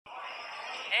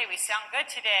Hey, we sound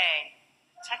good today.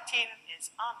 The tech team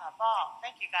is on the ball.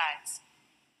 Thank you, guys.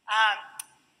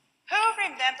 Who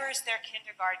remembers their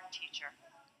kindergarten teacher?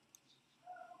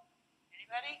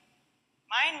 Anybody?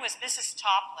 Mine was Mrs.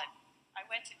 Toplin. I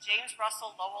went to James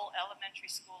Russell Lowell Elementary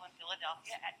School in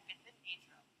Philadelphia at 5th and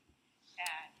Pedro.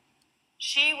 And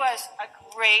she was a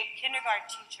great kindergarten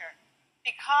teacher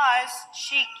because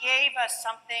she gave us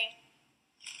something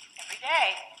every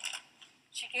day.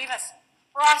 She gave us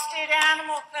frosted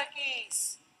animal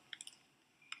cookies.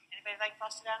 Anybody like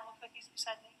frosted animal cookies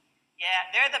beside me?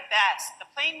 Yeah, they're the best. The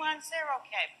plain ones, they're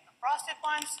okay. But the frosted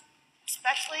ones,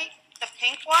 especially the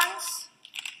pink ones,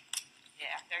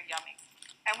 yeah, they're yummy.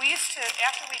 And we used to,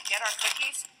 after we'd get our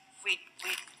cookies, we'd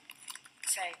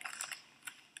say,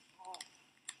 oh,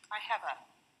 I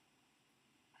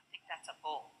think that's a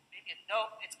bull. Maybe,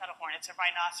 no, it's got a horn. It's a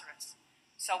rhinoceros.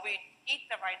 So we'd eat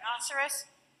the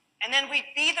rhinoceros, and then we'd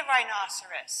be the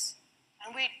rhinoceros.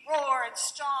 And we'd roar and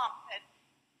stomp and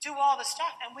do all the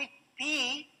stuff. And we'd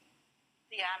be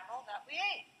the animal that we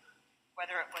ate.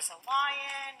 Whether it was a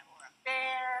lion or a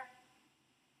bear.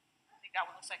 I think that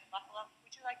one looks like a buffalo.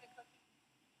 Would you like a cookie?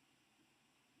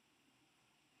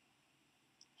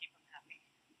 Keep them happy.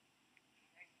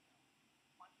 There you go.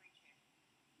 One for each hand.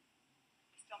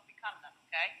 Just don't become them,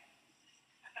 okay?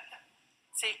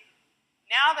 See,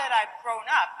 now that I've grown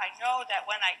up, I know that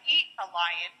when I eat a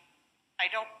lion,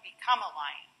 I don't become a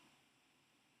lion.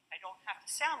 I don't have to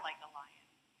sound like a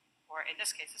lion. Or in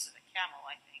this case, this is a camel,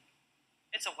 I think.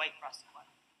 It's a white frosted one.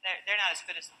 They're not as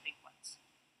good as the pink ones.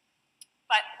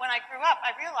 But when I grew up,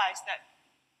 I realized that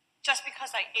just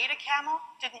because I ate a camel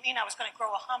didn't mean I was going to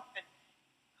grow a hump and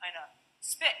kind of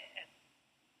spit and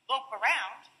lope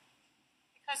around,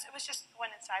 because it was just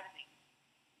going inside of me.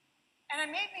 And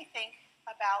it made me think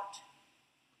about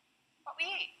what we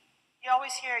eat. You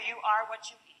always hear, you are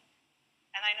what you eat.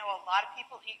 And I know a lot of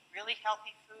people eat really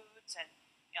healthy foods and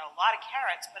a lot of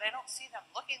carrots, but I don't see them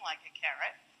looking like a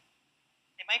carrot.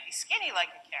 They might be skinny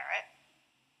like a carrot,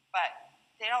 but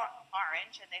they don't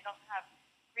orange and they don't have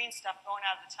green stuff going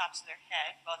out of the tops of their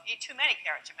head. Well, if you eat too many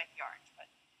carrots, you might be orange. But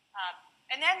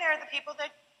and then there are the people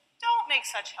that don't make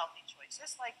such healthy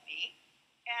choices, like me.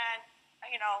 And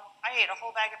I ate a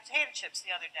whole bag of potato chips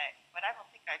the other day, but I don't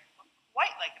think I look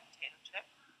quite like a potato chip.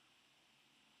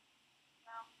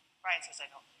 No, Brian says I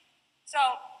don't. So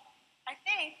I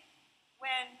think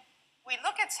when we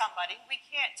look at somebody, we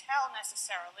can't tell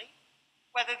necessarily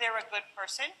whether they're a good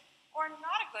person or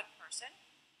not a good person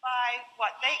by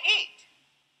what they eat,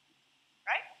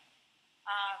 right?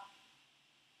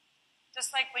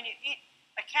 Just like when you eat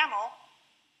a camel,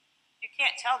 you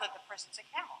can't tell that the person's a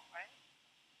camel, right?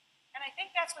 And I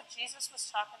think that's what Jesus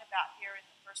was talking about here in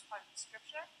the first part of the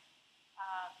scripture.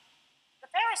 The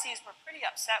Pharisees were pretty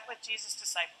upset with Jesus'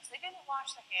 disciples. They didn't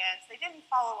wash their hands. They didn't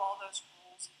follow all those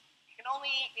rules. You can only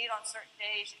eat meat on certain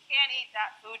days. You can't eat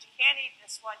that food. You can't eat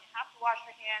this one. You have to wash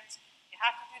your hands. You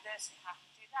have to do this. You have to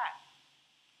do that.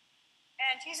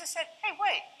 And Jesus said, hey,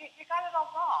 wait, you got it all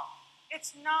wrong.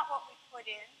 It's not what we put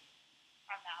in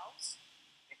our mouths.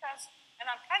 And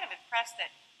I'm kind of impressed that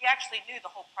he actually knew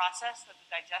the whole process of the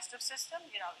digestive system.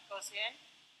 It goes in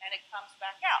and it comes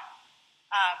back out.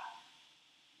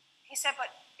 He said,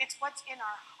 but it's what's in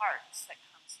our hearts that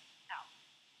comes out.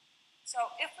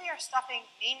 So if we are stuffing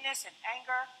meanness and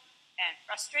anger and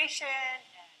frustration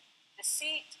and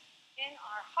deceit in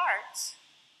our hearts,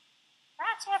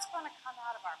 that's what's going to come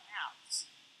out of our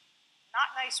mouths.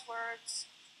 Not nice words,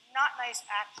 not nice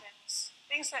actions,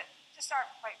 things that just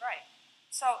aren't quite right.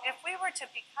 So if we were to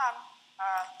become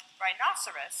a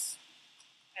rhinoceros,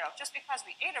 just because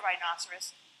we ate a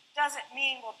rhinoceros doesn't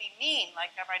mean we'll be mean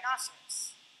like a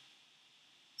rhinoceros.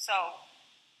 So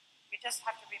we just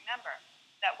have to remember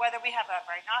that whether we have a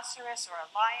rhinoceros or a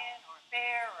lion or a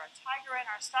bear or a tiger in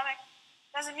our stomach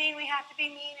doesn't mean we have to be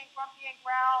mean and grumpy and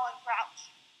growl and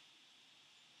grouch.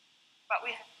 But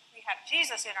we have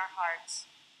Jesus in our hearts,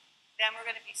 then we're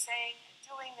going to be saying and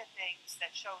doing the things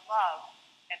that show love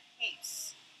and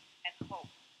peace and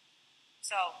hope.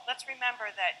 So let's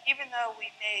remember that even though we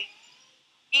may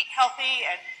eat healthy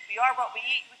and we are what we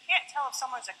eat, we can't tell if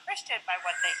someone's a Christian by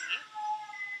what they eat,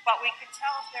 but we can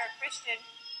tell if they're a Christian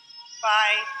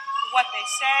by what they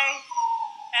say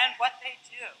and what they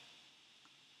do.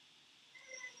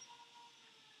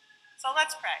 So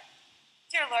let's pray.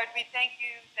 Dear Lord, we thank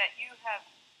you that you have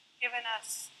given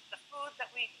us the food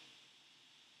that we need.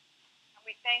 And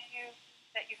we thank you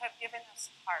that you have given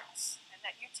us hearts and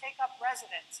that you take up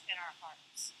residence in our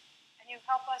hearts. And you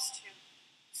help us to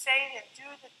say and do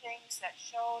the things that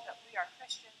show that we are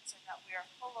Christians and that we are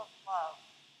full of love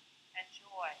and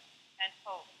joy and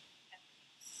hope and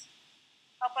peace.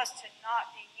 Help us to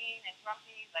not be mean and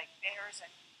grumpy like bears and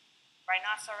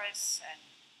rhinoceros and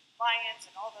lions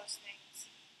and all those things.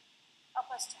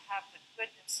 Help us to have the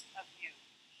goodness of you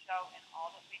show in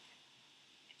all that we do.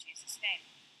 In Jesus' name,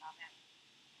 amen.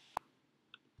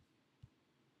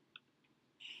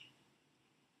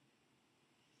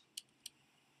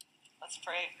 Let's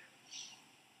pray.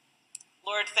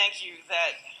 Lord, thank you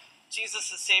that Jesus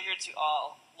is Savior to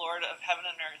all, Lord of heaven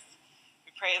and earth.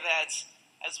 We pray that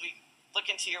as we look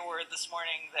into your word this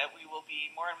morning, that we will be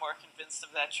more and more convinced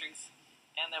of that truth,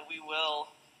 and that we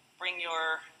will bring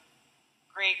your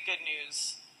great good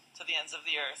news to the ends of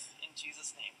the earth. In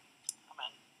Jesus' name,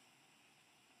 amen.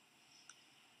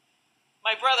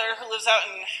 My brother, who lives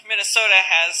out in Minnesota,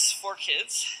 has 4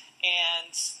 kids,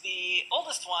 and the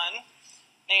oldest one,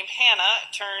 named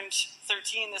Hannah, turned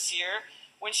 13 this year.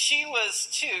 When she was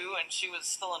 2, and she was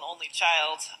still an only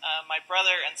child, my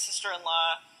brother and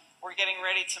sister-in-law were getting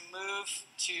ready to move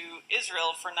to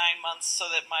Israel for 9 months so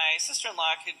that my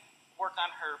sister-in-law could work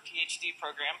on her PhD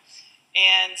program.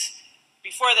 And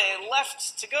before they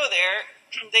left to go there,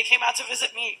 they came out to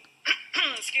visit me,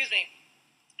 excuse me,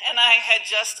 and I had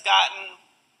just gotten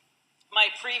my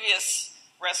previous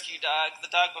rescue dog, the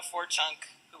dog before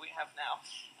Chunk, who we have now,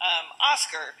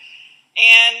 Oscar.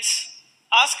 And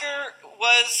Oscar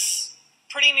was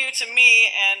pretty new to me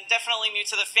and definitely new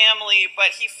to the family,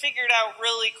 but he figured out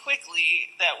really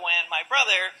quickly that when my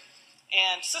brother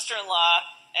and sister-in-law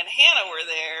and Hannah were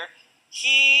there,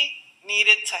 he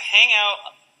needed to hang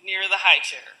out near the high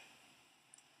chair.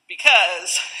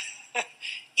 Because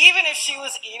even if she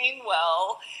was eating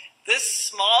well, this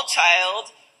small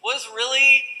child was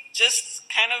really just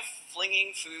kind of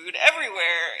flinging food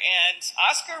everywhere, and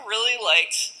Oscar really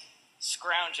liked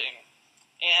scrounging.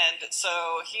 And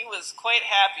so he was quite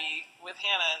happy with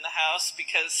Hannah in the house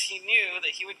because he knew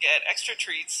that he would get extra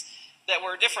treats that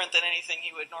were different than anything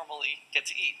he would normally get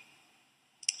to eat.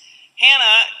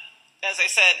 Hannah, as I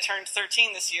said, turned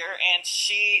 13 this year, and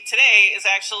she today is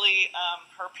actually,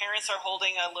 her parents are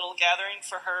holding a little gathering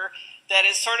for her that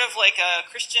is sort of like a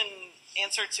Christian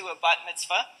answer to a bat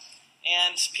mitzvah.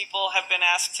 And people have been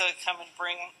asked to come and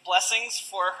bring blessings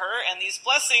for her, and these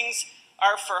blessings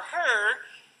are for her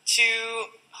to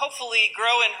hopefully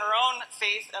grow in her own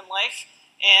faith and life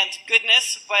and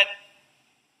goodness, but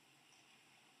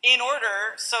in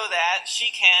order so that she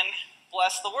can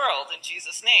bless the world in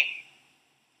Jesus' name.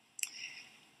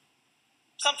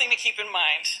 Something to keep in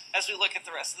mind as we look at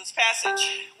the rest of this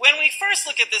passage. When we first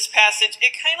look at this passage,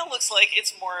 it kind of looks like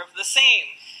it's more of the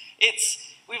same.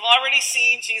 We've already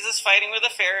seen Jesus fighting with the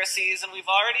Pharisees, and we've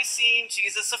already seen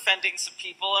Jesus offending some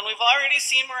people, and we've already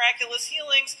seen miraculous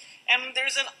healings, and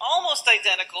there's an almost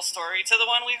identical story to the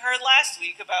one we heard last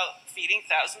week about feeding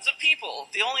thousands of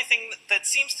people. The only thing that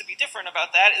seems to be different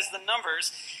about that is the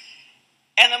numbers.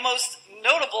 And the most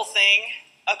notable thing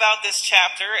about this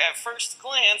chapter at first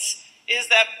glance is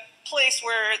that place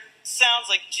where it sounds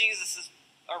like Jesus is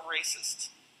a racist.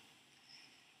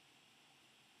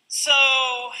 So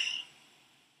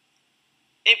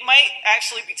it might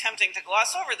actually be tempting to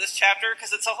gloss over this chapter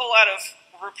because it's a whole lot of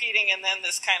repeating and then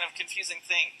this kind of confusing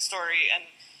story.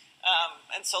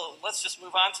 And so let's just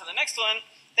move on to the next one.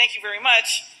 Thank you very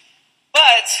much.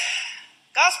 But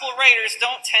gospel writers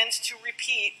don't tend to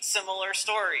repeat similar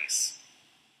stories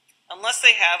unless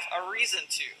they have a reason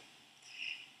to.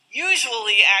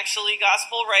 Usually, actually,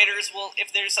 gospel writers will,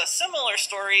 if there's a similar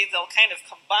story, they'll kind of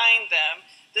combine them.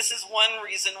 This is one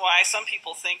reason why some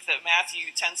people think that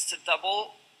Matthew tends to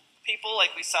double people,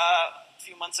 like we saw a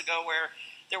few months ago where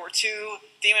there were 2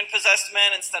 demon-possessed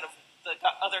men instead of the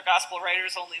other gospel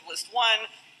writers only list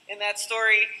 1 in that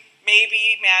story.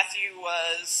 Maybe Matthew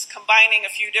was combining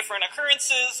a few different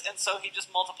occurrences, and so he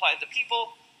just multiplied the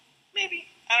people.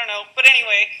 Maybe. I don't know. But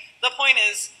anyway, the point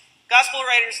is, gospel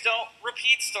writers don't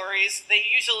repeat stories. They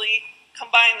usually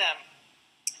combine them.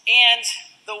 And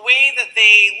the way that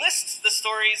they list the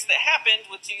stories that happened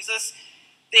with Jesus,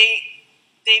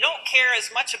 they don't care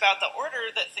as much about the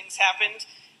order that things happened.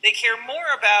 They care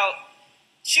more about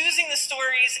choosing the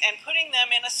stories and putting them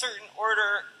in a certain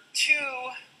order to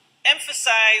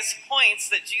emphasize points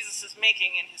that Jesus is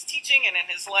making in his teaching and in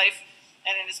his life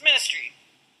and in his ministry.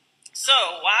 So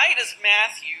why does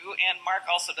Matthew, and Mark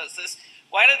also does this,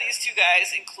 why do these 2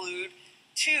 guys include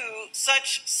 2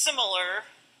 such similar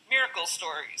miracle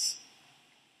stories?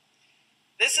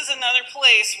 This is another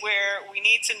place where we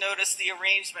need to notice the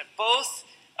arrangement. Both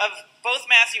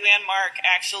Matthew and Mark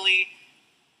actually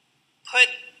put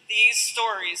these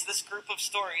stories, this group of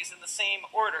stories, in the same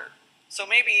order. So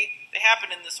maybe they happen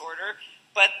in this order,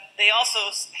 but they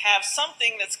also have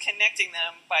something that's connecting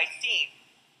them by theme.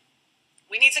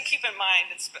 We need to keep in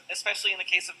mind, especially in the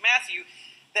case of Matthew,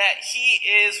 that he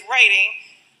is writing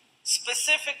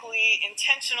specifically,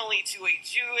 intentionally to a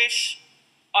Jewish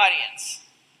audience.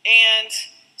 And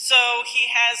so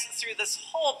he has, through this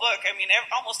whole book, I mean,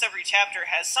 almost every chapter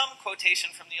has some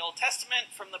quotation from the Old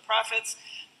Testament, from the prophets.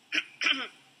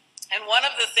 And one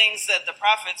of the things that the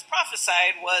prophets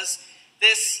prophesied was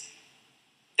this.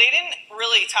 They didn't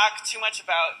really talk too much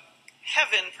about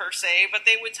heaven per se, but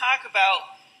they would talk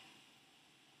about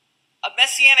a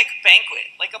messianic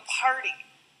banquet, like a party.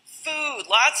 Food,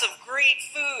 lots of great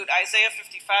food. Isaiah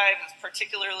 55 is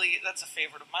particularly, that's a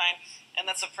favorite of mine, and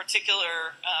that's a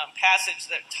particular passage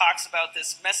that talks about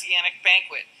this messianic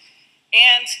banquet.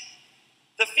 And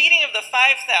the feeding of the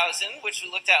 5,000, which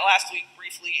we looked at last week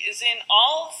briefly, is in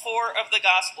all 4 of the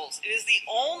Gospels. It is the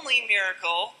only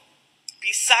miracle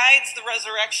besides the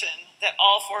resurrection that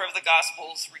all 4 of the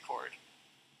Gospels record.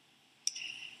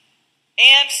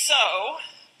 And so,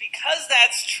 because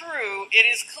that's true, it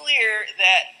is clear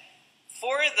that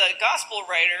for the Gospel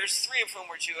writers, 3 of whom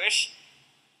were Jewish,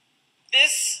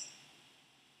 this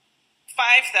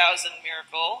 5,000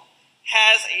 miracle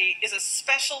is a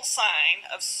special sign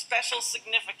of special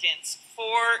significance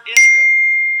for Israel.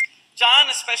 John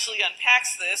especially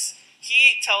unpacks this.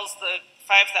 He tells the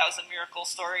 5,000 miracle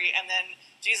story, and then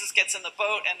Jesus gets in the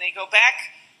boat, and they go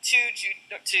back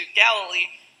to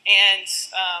Galilee, and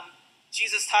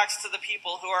Jesus talks to the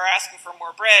people who are asking for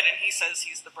more bread, and he says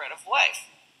he's the bread of life.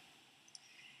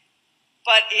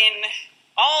 But in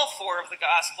all 4 of the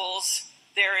Gospels,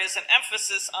 there is an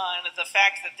emphasis on the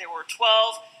fact that there were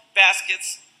 12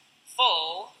 baskets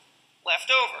full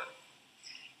left over.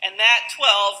 And that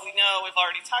 12, we know, we've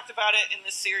already talked about it in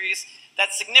this series,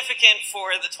 that's significant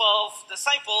for the 12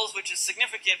 disciples, which is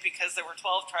significant because there were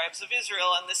 12 tribes of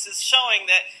Israel, and this is showing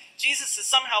that Jesus is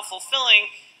somehow fulfilling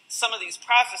some of these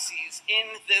prophecies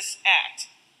in this act.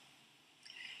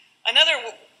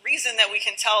 Another reason that we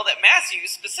can tell that Matthew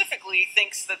specifically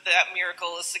thinks that that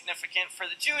miracle is significant for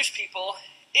the Jewish people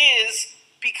is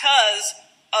because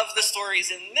of the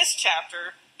stories in this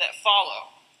chapter that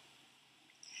follow.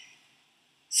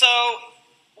 So,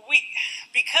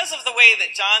 because of the way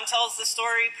that John tells the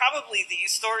story, probably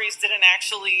these stories didn't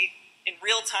actually, in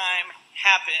real time,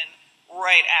 happen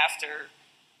right after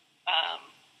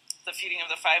the feeding of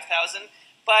the 5,000.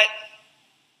 But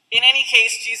in any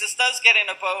case, Jesus does get in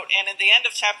a boat, and at the end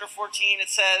of chapter 14, it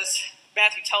says,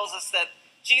 Matthew tells us that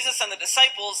Jesus and the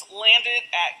disciples landed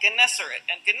at Gennesaret,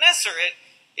 and Gennesaret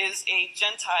is a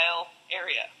Gentile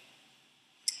area.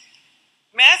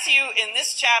 Matthew, in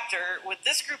this chapter, with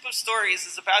this group of stories,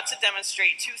 is about to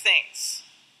demonstrate 2 things.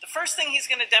 The first thing he's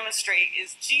going to demonstrate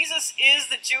is Jesus is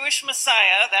the Jewish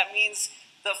Messiah. That means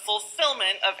the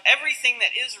fulfillment of everything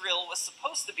that Israel was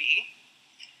supposed to be.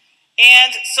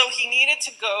 And so he needed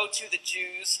to go to the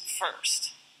Jews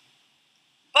first.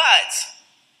 But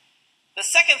the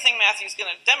second thing Matthew's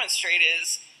going to demonstrate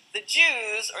is the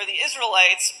Jews, or the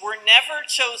Israelites, were never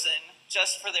chosen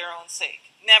just for their own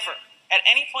sake. Never. At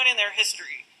any point in their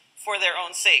history, for their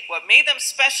own sake. What made them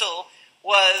special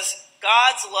was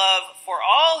God's love for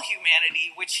all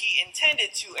humanity, which he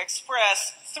intended to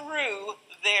express through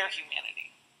their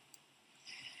humanity.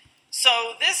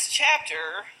 So this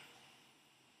chapter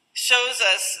shows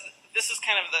us, this is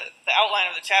kind of the outline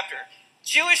of the chapter,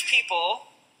 Jewish people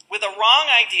with a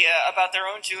wrong idea about their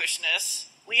own Jewishness,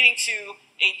 leading to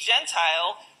a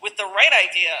Gentile with the right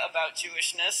idea about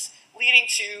Jewishness, leading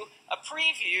to a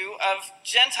preview of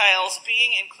Gentiles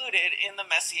being included in the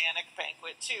Messianic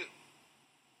banquet too.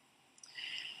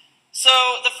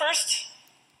 So the first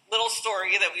little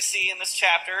story that we see in this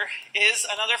chapter is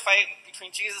another fight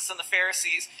between Jesus and the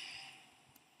Pharisees.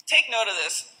 Take note of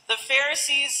this. The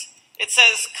Pharisees, it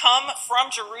says, come from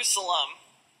Jerusalem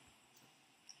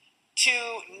to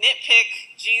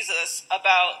nitpick Jesus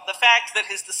about the fact that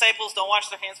his disciples don't wash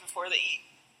their hands before they eat.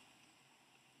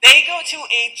 They go to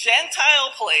a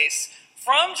Gentile place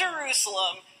from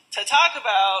Jerusalem to talk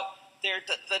about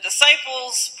the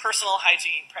disciples' personal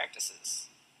hygiene practices,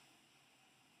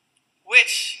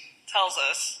 which tells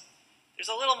us there's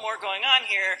a little more going on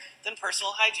here than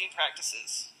personal hygiene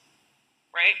practices,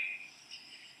 right?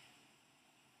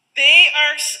 They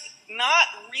are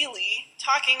not really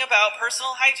talking about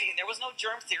personal hygiene. There was no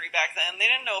germ theory back then. They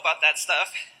didn't know about that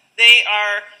stuff. They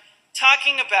are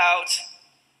talking about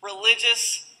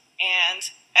religious and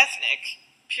ethnic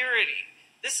purity.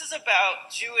 This is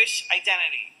about Jewish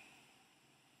identity.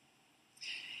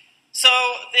 So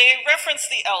they reference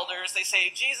the elders. They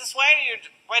say, Jesus, why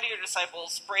do your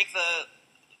disciples break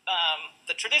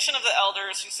the tradition of the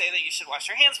elders who say that you should wash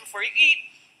your hands before you eat?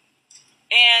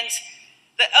 And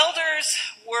The elders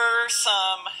were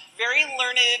some very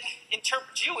learned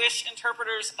Jewish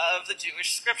interpreters of the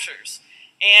Jewish scriptures.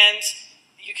 And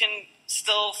you can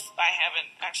still, I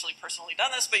haven't actually personally done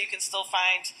this, but you can still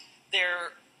find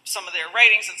some of their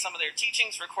writings and some of their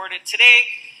teachings recorded today.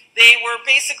 They were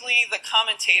basically the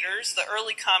commentators, the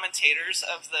early commentators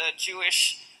of the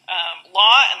Jewish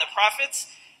law and the prophets,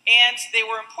 and they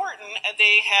were important, and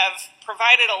they have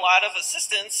provided a lot of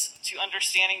assistance to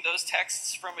understanding those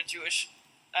texts from a Jewish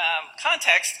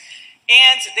context,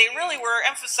 and they really were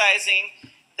emphasizing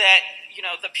that,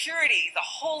 the purity,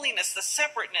 the holiness, the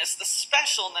separateness, the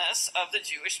specialness of the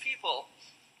Jewish people.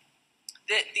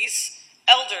 That these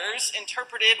elders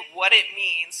interpreted what it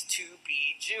means to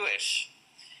be Jewish.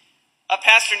 A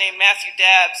pastor named Matthew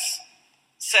Dabbs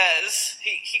says,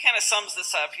 he kind of sums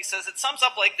this up. He says, it sums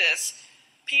up like this.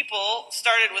 People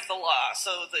started with the law.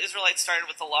 So the Israelites started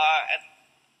with the law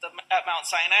at Mount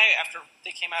Sinai after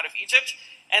they came out of Egypt.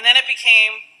 And then it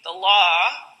became the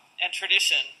law and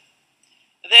tradition.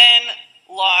 Then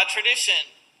law, tradition.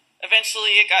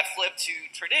 Eventually it got flipped to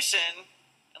tradition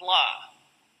and law.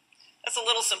 That's a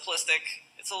little simplistic.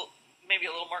 It's maybe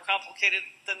a little more complicated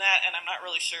than that, and I'm not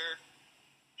really sure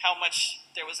how much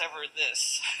there was ever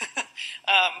this.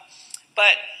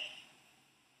 But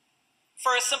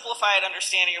for a simplified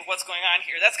understanding of what's going on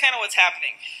here, that's kind of what's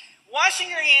happening. Washing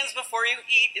your hands before you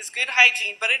eat is good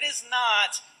hygiene, but it is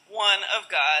not one of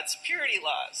God's purity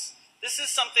laws. This is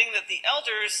something that the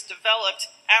elders developed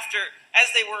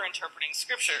as they were interpreting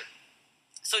Scripture.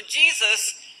 So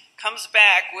Jesus comes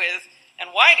back with,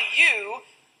 and why do your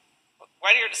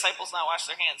disciples not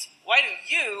wash their hands? Why do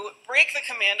you break the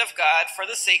command of God for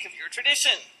the sake of your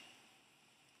tradition?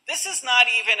 This is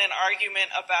not even an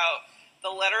argument about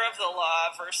the letter of the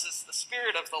law versus the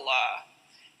spirit of the law.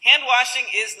 Hand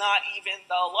washing is not even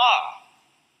the law.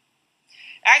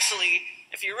 Actually,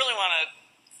 if you really want to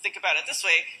think about it this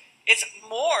way, it's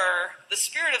more the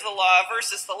spirit of the law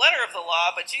versus the letter of the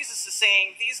law, but Jesus is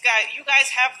saying, you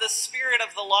guys have the spirit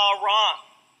of the law wrong.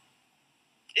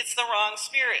 It's the wrong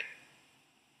spirit.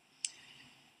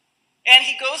 And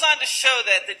he goes on to show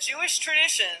that the Jewish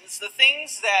traditions, the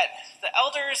things that the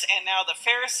elders and now the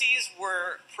Pharisees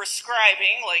were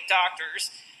prescribing, like doctors,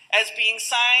 as being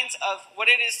signs of what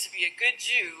it is to be a good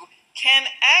Jew, can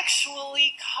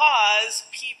actually cause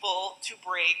people to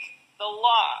break the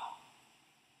law.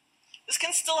 This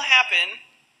can still happen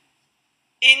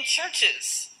in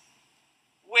churches,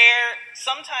 where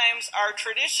sometimes our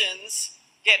traditions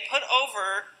get put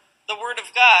over the Word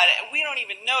of God, and we don't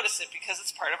even notice it because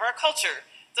it's part of our culture.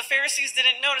 The Pharisees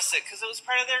didn't notice it because it was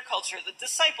part of their culture. The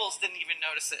disciples didn't even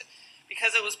notice it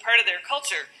because it was part of their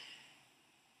culture.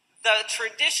 The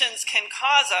traditions can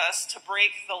cause us to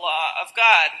break the law of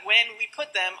God when we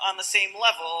put them on the same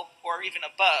level or even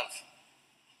above.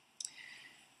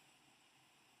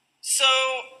 So,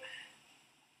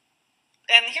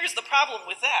 and here's the problem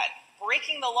with that.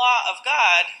 Breaking the law of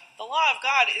God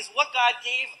is what God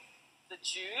gave the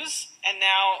Jews and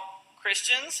now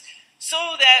Christians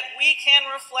so that we can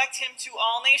reflect him to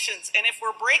all nations. And if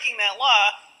we're breaking that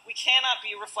law, we cannot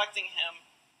be reflecting him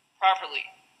properly.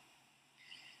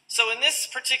 So in this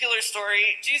particular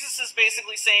story, Jesus is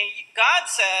basically saying,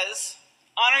 God says,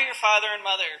 honor your father and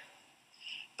mother.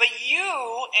 But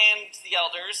you and the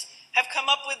elders have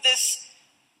come up with this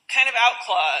kind of out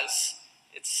clause.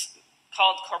 It's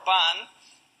called korban.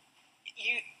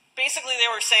 Basically, they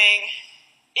were saying,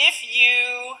 if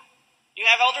you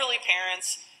have elderly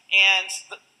parents and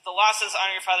the law says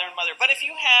honor your father and mother, but if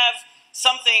you have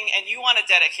something and you want to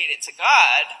dedicate it to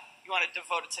God, you want to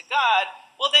devote it to God,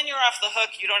 well, then you're off the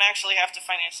hook. You don't actually have to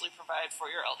financially provide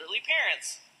for your elderly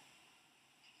parents.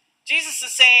 Jesus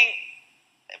is saying,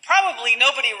 probably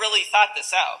nobody really thought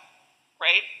this out,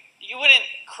 right? You wouldn't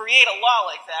create a law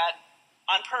like that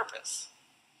on purpose.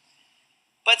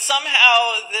 But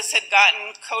somehow this had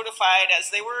gotten codified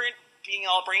as they were being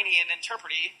all brainy and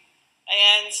interpreting,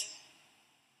 and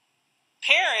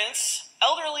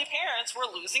elderly parents were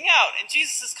losing out. And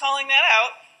Jesus is calling that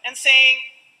out and saying,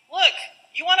 look,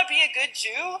 you want to be a good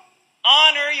Jew?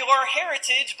 Honor your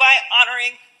heritage by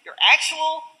honoring your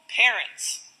actual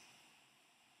parents.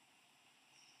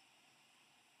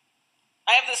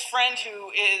 I have this friend who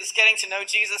is getting to know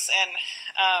Jesus, and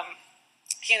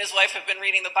he and his wife have been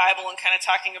reading the Bible and kind of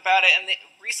talking about it, and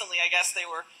recently, I guess, they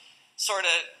were sort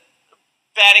of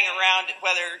batting around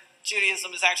whether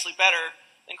Judaism is actually better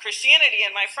than Christianity,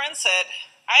 and my friend said,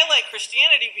 I like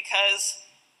Christianity because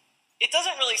it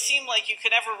doesn't really seem like you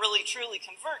could ever really truly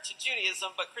convert to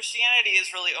Judaism, but Christianity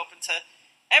is really open to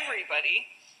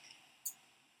everybody.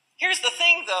 Here's the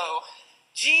thing, though.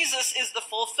 Jesus is the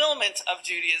fulfillment of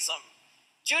Judaism.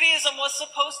 Judaism was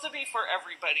supposed to be for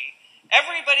everybody.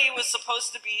 Everybody was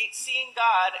supposed to be seeing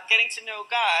God, getting to know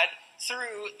God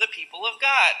through the people of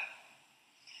God.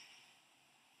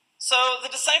 So the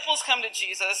disciples come to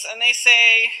Jesus and they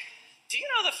say, "Do you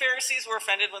know the Pharisees were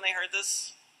offended when they heard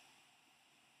this?"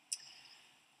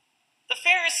 The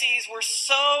Pharisees were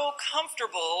so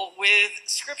comfortable with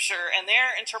Scripture and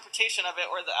their interpretation of it,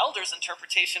 or the elders'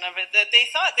 interpretation of it, that they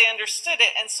thought they understood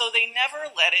it, and so they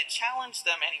never let it challenge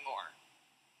them anymore.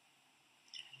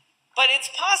 But it's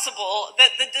possible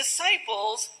that the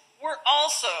disciples were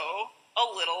also a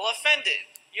little offended.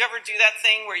 You ever do that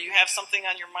thing where you have something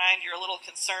on your mind, you're a little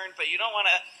concerned, but you don't want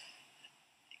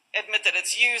to admit that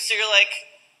it's you, so you're like,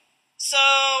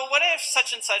 so what if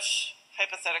such and such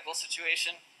hypothetical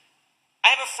situation? I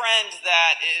have a friend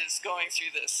that is going through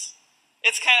this.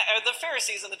 It's kind of, the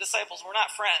Pharisees and the disciples were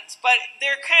not friends, but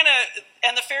they're kind of,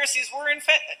 and the Pharisees were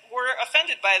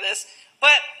offended by this,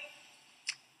 but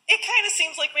it kind of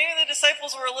seems like maybe the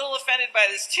disciples were a little offended by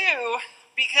this too,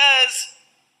 because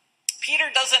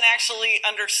Peter doesn't actually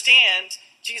understand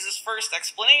Jesus' first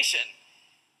explanation.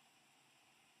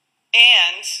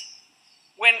 And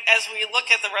as we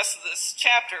look at the rest of this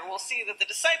chapter, we'll see that the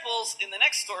disciples in the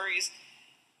next stories,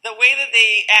 the way that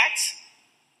they act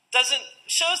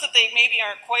shows that they maybe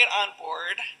aren't quite on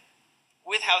board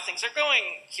with how things are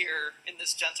going here in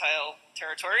this Gentile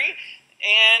territory.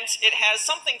 And it has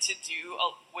something to do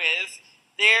with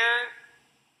their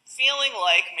feeling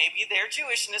like maybe their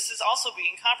Jewishness is also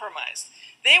being compromised.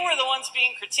 They were the ones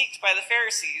being critiqued by the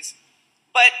Pharisees,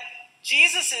 but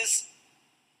Jesus is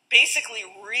basically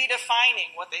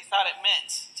redefining what they thought it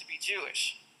meant to be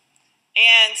Jewish.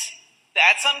 And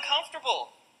that's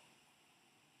uncomfortable.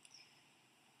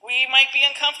 We might be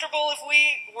uncomfortable if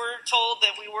we were told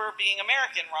that we were being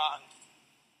American wrong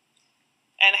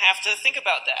and have to think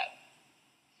about that.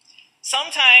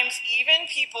 Sometimes even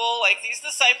people like these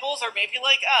disciples, or maybe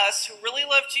like us, who really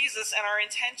love Jesus and are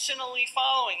intentionally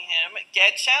following him,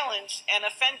 get challenged and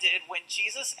offended when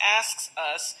Jesus asks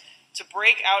us to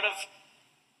break out of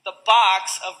the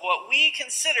box of what we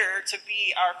consider to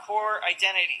be our core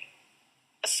identity,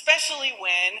 especially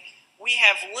when we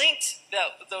have linked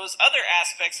those other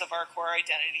aspects of our core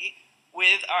identity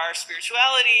with our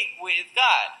spirituality with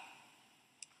God.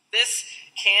 This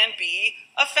can be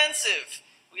offensive.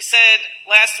 We said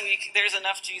last week, there's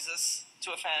enough Jesus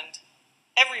to offend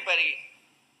everybody.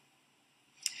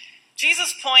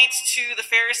 Jesus points to the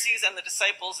Pharisees and the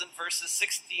disciples in verses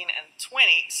 16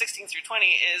 through 20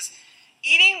 is,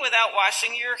 eating without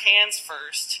washing your hands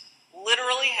first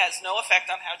literally has no effect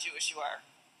on how Jewish you are.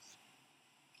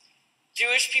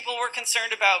 Jewish people were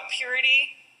concerned about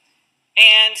purity,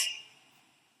 and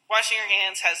washing your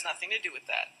hands has nothing to do with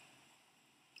that.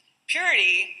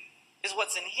 Purity is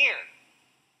what's in here.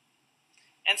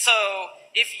 And so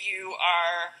if you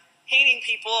are hating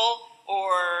people,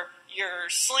 or you're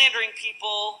slandering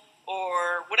people,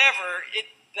 or whatever,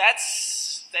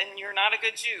 then you're not a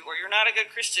good Jew, or you're not a good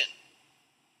Christian.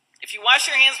 If you wash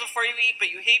your hands before you eat,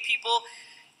 but you hate people,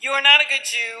 you are not a good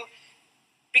Jew,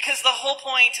 because the whole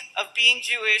point of being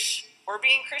Jewish or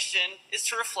being Christian is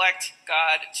to reflect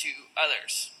God to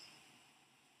others.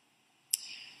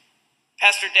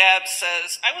 Pastor Dabbs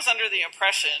says, I was under the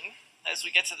impression, as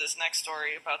we get to this next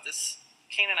story about this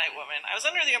Canaanite woman, I was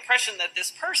under the impression that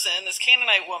this person, this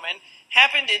Canaanite woman,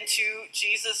 happened into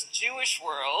Jesus' Jewish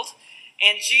world,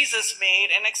 and Jesus made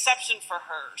an exception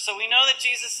for her. So we know that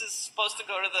Jesus is supposed to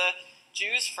go to the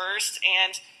Jews first,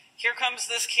 and here comes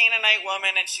this Canaanite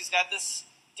woman, and she's got this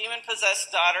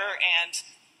demon-possessed daughter, and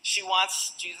she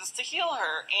wants Jesus to heal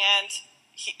her.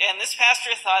 And this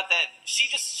pastor thought that she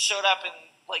just showed up in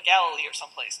like Galilee or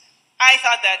someplace. I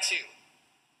thought that too.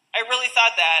 I really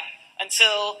thought that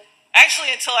until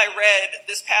I read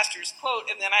this pastor's quote,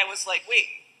 and then I was like, wait,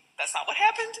 that's not what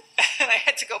happened? And I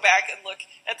had to go back and look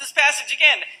at this passage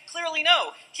again. Clearly,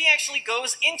 no. He actually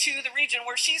goes into the region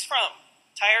where she's from,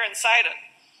 Tyre and Sidon.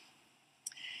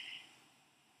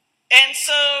 And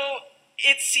so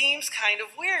it seems kind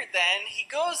of weird then. He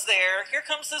goes there, here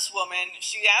comes this woman,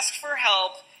 she asks for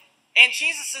help, and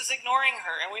Jesus is ignoring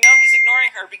her. And we know he's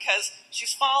ignoring her because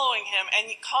she's following him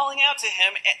and calling out to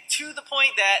him to the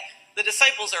point that the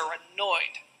disciples are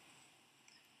annoyed.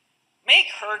 Make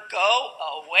her go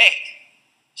away.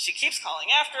 She keeps calling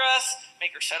after us.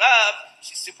 Make her shut up.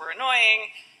 She's super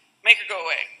annoying. Make her go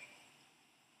away.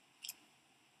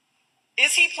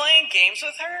 Is he playing games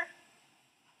with her?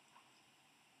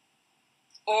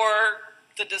 Or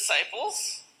the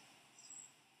disciples?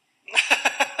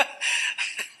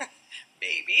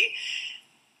 Maybe.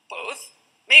 Both.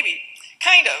 Maybe.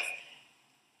 Kind of.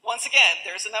 Once again,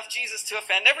 there's enough Jesus to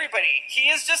offend everybody. He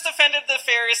has just offended the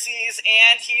Pharisees,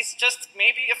 and he's just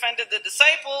maybe offended the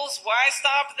disciples. Why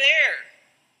stop there?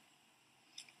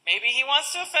 Maybe he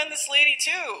wants to offend this lady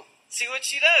too. See what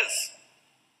she does.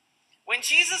 When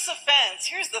Jesus offends,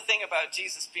 here's the thing about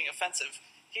Jesus being offensive.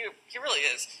 He really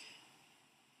is.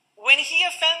 When he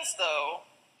offends, though,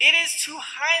 it is to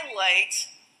highlight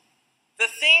the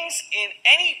things in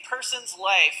any person's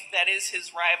life that is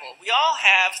his rival. We all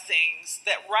have things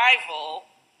that rival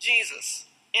Jesus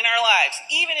in our lives,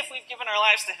 even if we've given our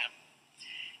lives to him.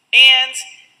 And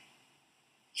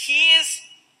he is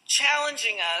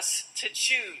challenging us to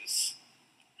choose.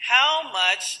 How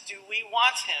much do we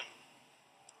want him?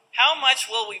 How much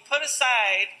will we put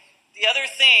aside the other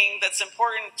thing that's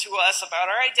important to us about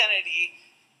our identity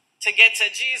to get to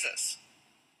Jesus?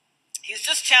 He's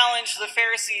just challenged the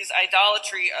Pharisees'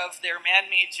 idolatry of their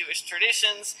man-made Jewish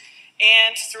traditions,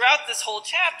 and throughout this whole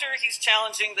chapter, he's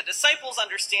challenging the disciples'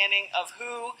 understanding of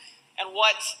who and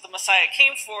what the Messiah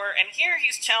came for, and here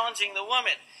he's challenging the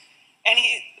woman. And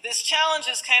this challenge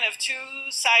is kind of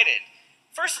two-sided.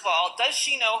 First of all, does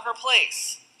she know her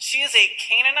place? She is a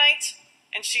Canaanite,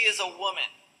 and she is a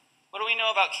woman. What do we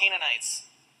know about Canaanites?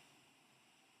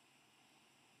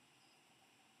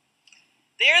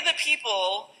 They're the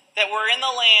people that were in the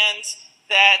land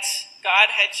that God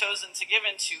had chosen to give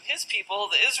into his people,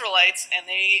 the Israelites, and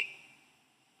they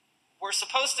were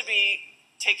supposed to be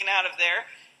taken out of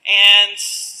there, and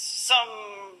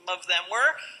some of them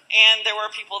were, and there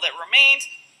were people that remained.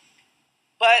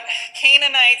 But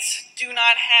Canaanites do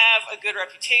not have a good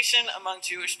reputation among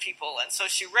Jewish people, and so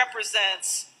she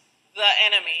represents the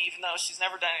enemy, even though she's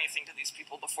never done anything to these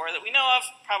people before that we know of.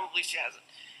 Probably she hasn't.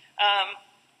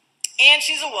 And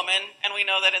she's a woman, and we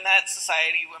know that in that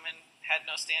society, women had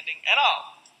no standing at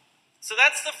all. So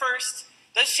that's the first.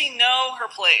 Does she know her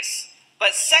place?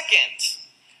 But second,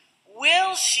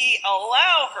 will she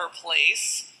allow her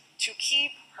place to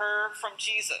keep her from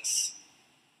Jesus?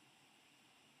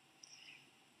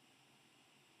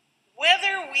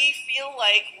 Whether we feel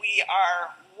like we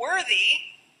are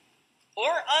worthy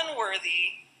or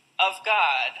unworthy of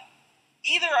God,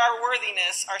 either our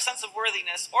worthiness, our sense of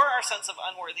worthiness, or our sense of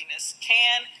unworthiness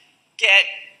can get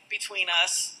between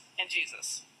us and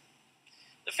Jesus.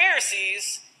 The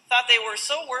Pharisees thought they were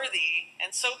so worthy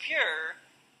and so pure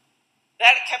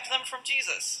that it kept them from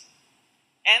Jesus.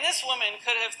 And this woman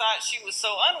could have thought she was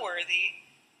so unworthy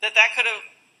that that could have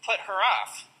put her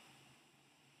off.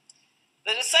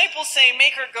 The disciples say,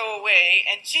 "Make her go away,"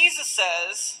 and Jesus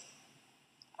says,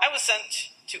 "I was sent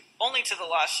only to the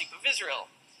lost sheep of Israel."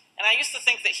 And I used to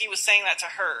think that he was saying that to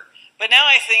her. But now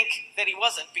I think that he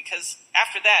wasn't, because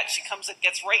after that, she comes and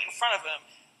gets right in front of him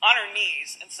on her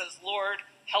knees and says, "Lord,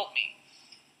 help me."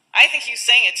 I think he's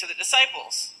saying it to the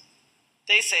disciples.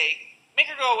 They say, "Make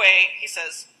her go away." He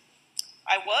says,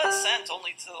 "I was sent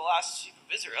only to the lost sheep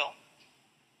of Israel."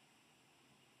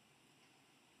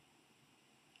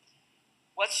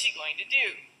 What's she going to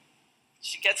do?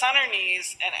 She gets on her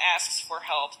knees and asks for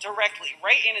help directly,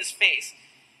 right in his face.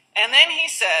 And then he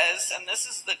says, and this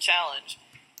is the challenge,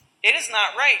 "It is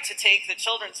not right to take the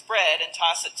children's bread and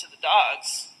toss it to the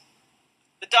dogs."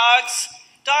 The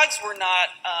dogs were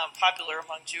not popular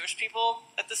among Jewish people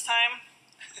at this time.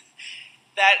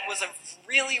 That was a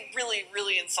really, really,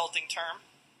 really insulting term.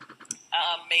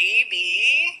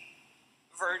 Maybe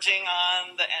verging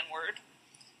on the N-word.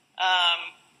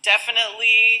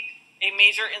 Definitely a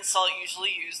major insult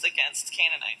usually used against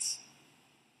Canaanites.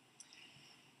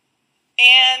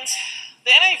 And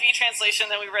the NIV translation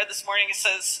that we read this morning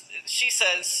says,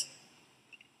 Jesus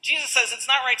says, "It's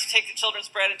not right to take the children's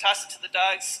bread and toss it to the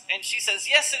dogs." And she says,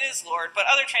 "Yes, it is, Lord." But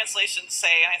other translations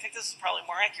say, and I think this is probably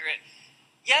more accurate,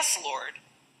 "Yes, Lord,"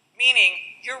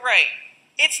 meaning, you're right.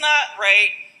 It's not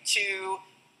right to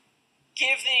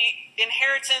give the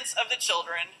inheritance of the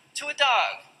children to a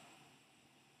dog.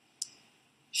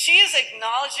 She is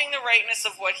acknowledging the rightness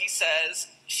of what he says.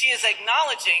 She is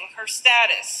acknowledging her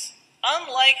status.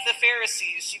 Unlike the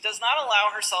Pharisees, she does not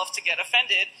allow herself to get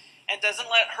offended and doesn't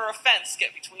let her offense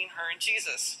get between her and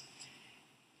Jesus.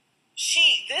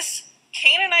 This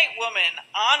Canaanite woman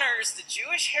honors the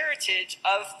Jewish heritage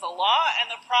of the law and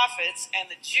the prophets and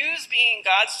the Jews being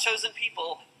God's chosen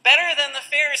people better than the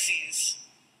Pharisees,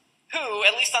 who,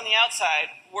 at least on the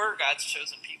outside, were God's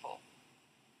chosen people.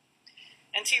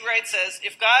 N.T. Wright says,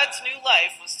 "If God's new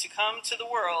life was to come to the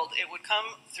world, it would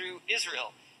come through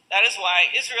Israel. That is why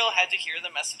Israel had to hear the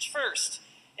message first.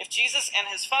 If Jesus and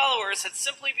his followers had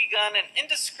simply begun an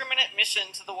indiscriminate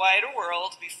mission to the wider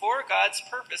world before God's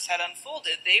purpose had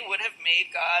unfolded, they would have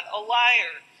made God a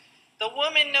liar. The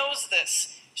woman knows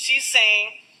this. She's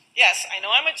saying, yes, I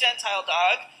know I'm a Gentile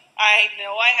dog, I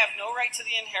know I have no right to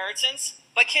the inheritance,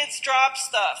 but kids drop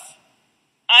stuff.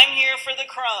 I'm here for the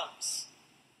crumbs.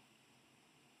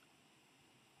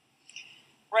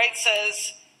 Wright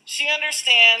says, she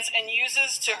understands and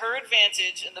uses to her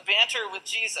advantage in the banter with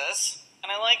Jesus,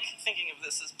 and I like thinking of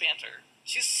this as banter.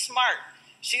 She's smart.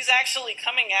 She's actually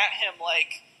coming at him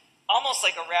almost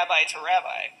like a rabbi to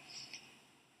rabbi.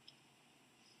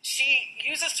 She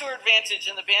uses to her advantage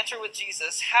in the banter with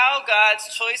Jesus how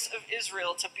God's choice of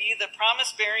Israel to be the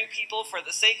promise-bearing people for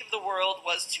the sake of the world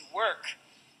was to work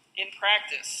in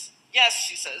practice. Yes,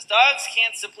 she says, dogs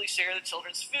can't simply share the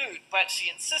children's food, but she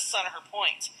insists on her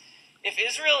point. If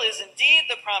Israel is indeed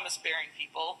the promise-bearing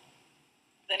people,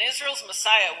 then Israel's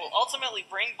Messiah will ultimately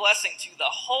bring blessing to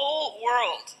the whole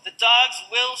world. The dogs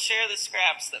will share the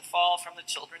scraps that fall from the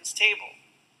children's table.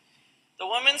 The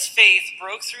woman's faith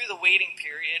broke through the waiting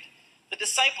period. The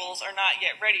disciples are not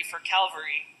yet ready for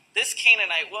Calvary. This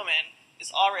Canaanite woman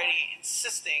is already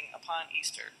insisting upon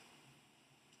Easter.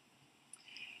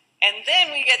 And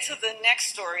then we get to the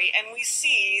next story, and we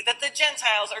see that the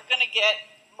Gentiles are going to get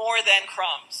more than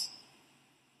crumbs.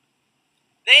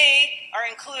 They are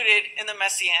included in the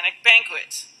Messianic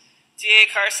banquet. D.A.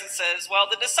 Carson says, while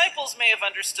the disciples may have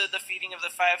understood the feeding of the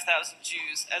 5,000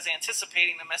 Jews as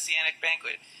anticipating the Messianic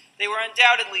banquet, they were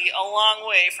undoubtedly a long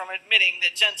way from admitting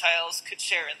that Gentiles could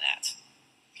share in that.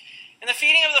 In the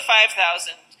feeding of the 5,000,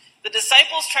 the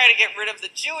disciples try to get rid of the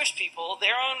Jewish people,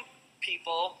 their own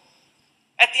people,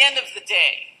 at the end of the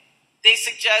day. They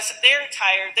suggest, they're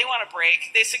tired, they want a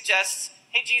break. They suggest,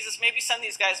 hey, Jesus, maybe send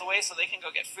these guys away so they can go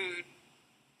get food.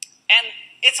 And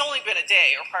it's only been a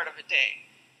day or part of a day.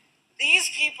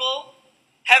 These people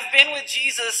have been with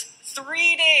Jesus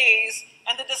 3 days,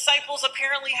 and the disciples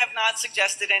apparently have not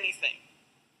suggested anything.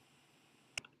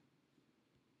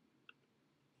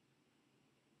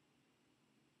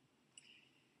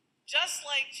 Just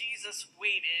like Jesus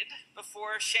waited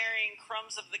before sharing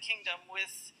crumbs of the kingdom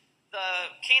with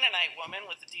the Canaanite woman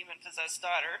with the demon-possessed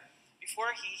daughter,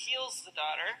 before he heals the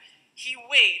daughter, he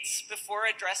waits before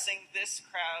addressing this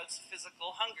crowd's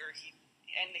physical hunger.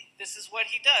 And this is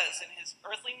what he does. In his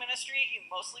earthly ministry, he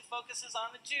mostly focuses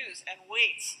on the Jews and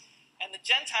waits. And the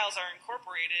Gentiles are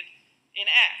incorporated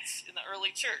in Acts, in the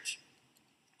early church.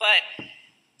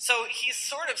 So he's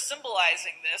sort of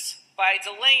symbolizing this by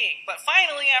delaying. But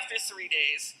finally, after 3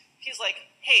 days, he's like,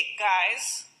 hey,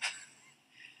 guys,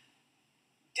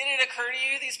 did it occur to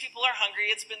you these people are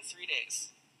hungry? It's been 3 days.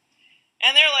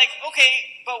 And they're like,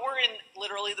 okay, but we're in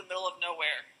literally the middle of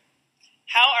nowhere.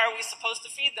 How are we supposed to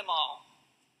feed them all?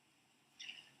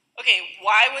 Okay,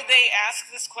 why would they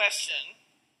ask this question?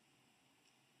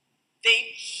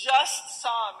 They just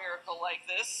saw a miracle like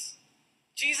this.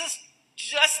 Jesus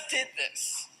just did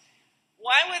this.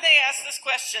 Why would they ask this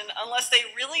question unless they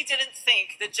really didn't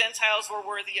think the Gentiles were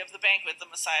worthy of the banquet the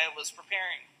Messiah was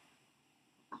preparing?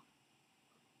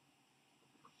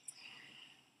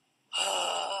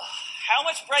 How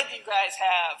much bread do you guys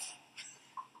have?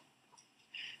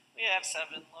 We have 7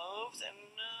 loaves and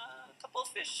a couple of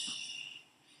fish.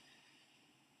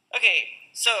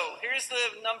 Okay, so here's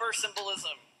the number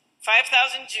symbolism.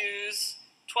 5,000 Jews,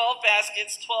 12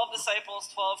 baskets, 12 disciples,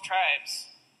 12 tribes.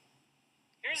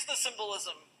 Here's the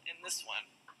symbolism in this one.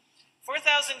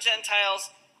 4,000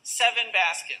 Gentiles, 7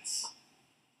 baskets.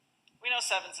 We know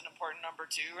 7's an important number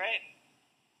too, right?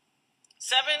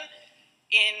 7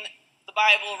 in the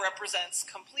Bible represents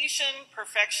completion,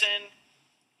 perfection,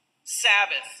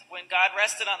 Sabbath. When God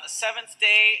rested on the 7th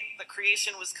day, the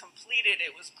creation was completed.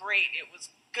 It was great. It was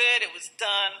good. It was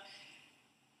done.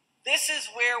 This is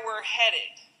where we're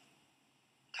headed.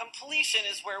 Completion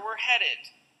is where we're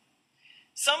headed.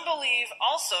 Some believe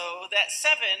also that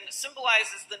 7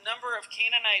 symbolizes the number of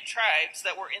Canaanite tribes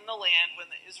that were in the land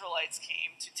when the Israelites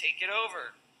came to take it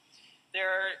over. There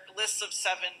are lists of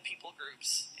 7 people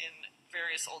groups in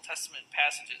various Old Testament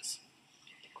passages.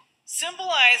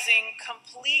 Symbolizing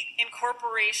complete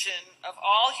incorporation of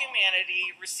all humanity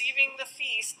receiving the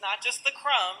feast, not just the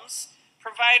crumbs,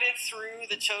 provided through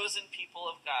the chosen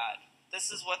people of God.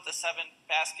 This is what the 7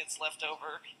 baskets left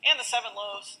over, and the 7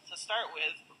 loaves to start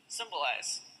with,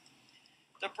 symbolize.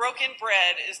 The broken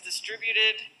bread is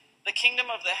distributed. The kingdom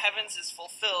of the heavens is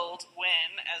fulfilled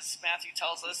when, as Matthew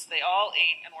tells us, they all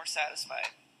ate and were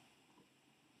satisfied.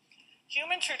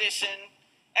 Human tradition,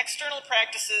 external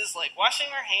practices like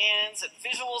washing our hands and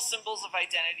visual symbols of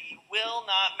identity will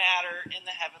not matter in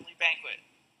the heavenly banquet.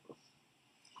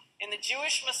 In the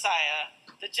Jewish Messiah,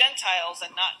 the Gentiles,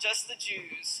 and not just the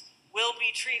Jews, will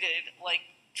be treated like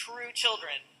true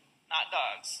children, not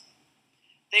dogs.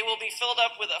 They will be filled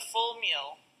up with a full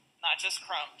meal, not just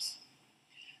crumbs.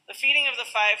 The feeding of the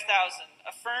 5,000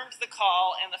 affirmed the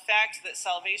call and the fact that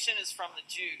salvation is from the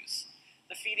Jews.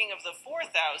 The feeding of the 4,000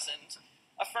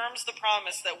 affirms the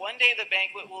promise that one day the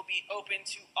banquet will be open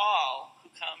to all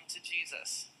who come to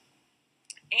Jesus.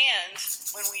 And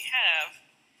when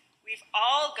we've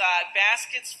all got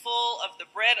baskets full of the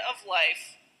bread of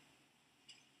life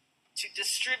to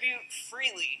distribute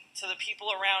freely to the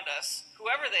people around us,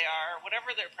 whoever they are,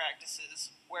 whatever their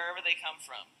practices, wherever they come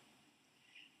from.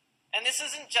 And this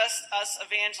isn't just us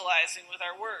evangelizing with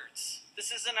our words. This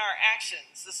is in our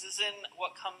actions. This is in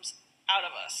what comes out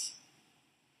of us.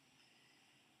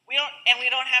 We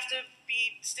don't have to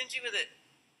be stingy with it.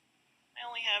 I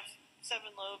only have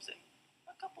 7 loaves and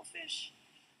a couple fish.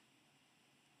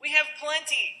 We have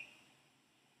plenty.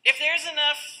 If there's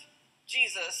enough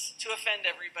Jesus to offend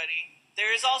everybody,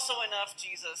 there is also enough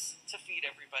Jesus to feed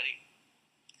everybody.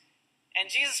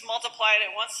 And Jesus multiplied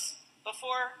it once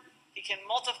before. He can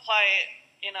multiply it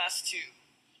in us too.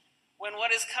 When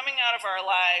what is coming out of our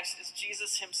lives is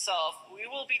Jesus himself, we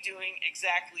will be doing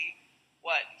exactly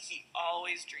what he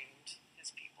always dreamed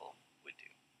his people would do.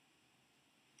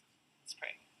 Let's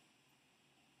pray.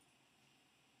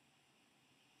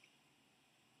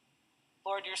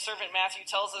 Lord, your servant Matthew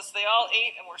tells us they all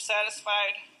ate and were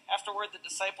satisfied. Afterward, the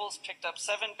disciples picked up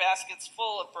 7 baskets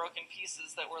full of broken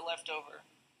pieces that were left over.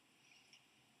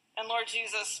 And Lord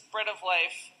Jesus, bread of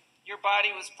life, your body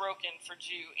was broken for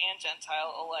Jew and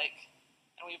Gentile alike,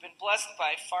 and we've been blessed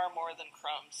by far more than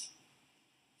crumbs.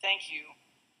 Thank you.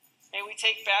 May we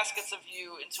take baskets of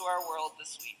you into our world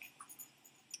this week.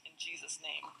 In Jesus'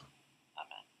 name,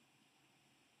 amen.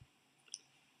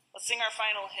 Let's sing our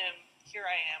final hymn, Here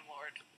I Am, Lord.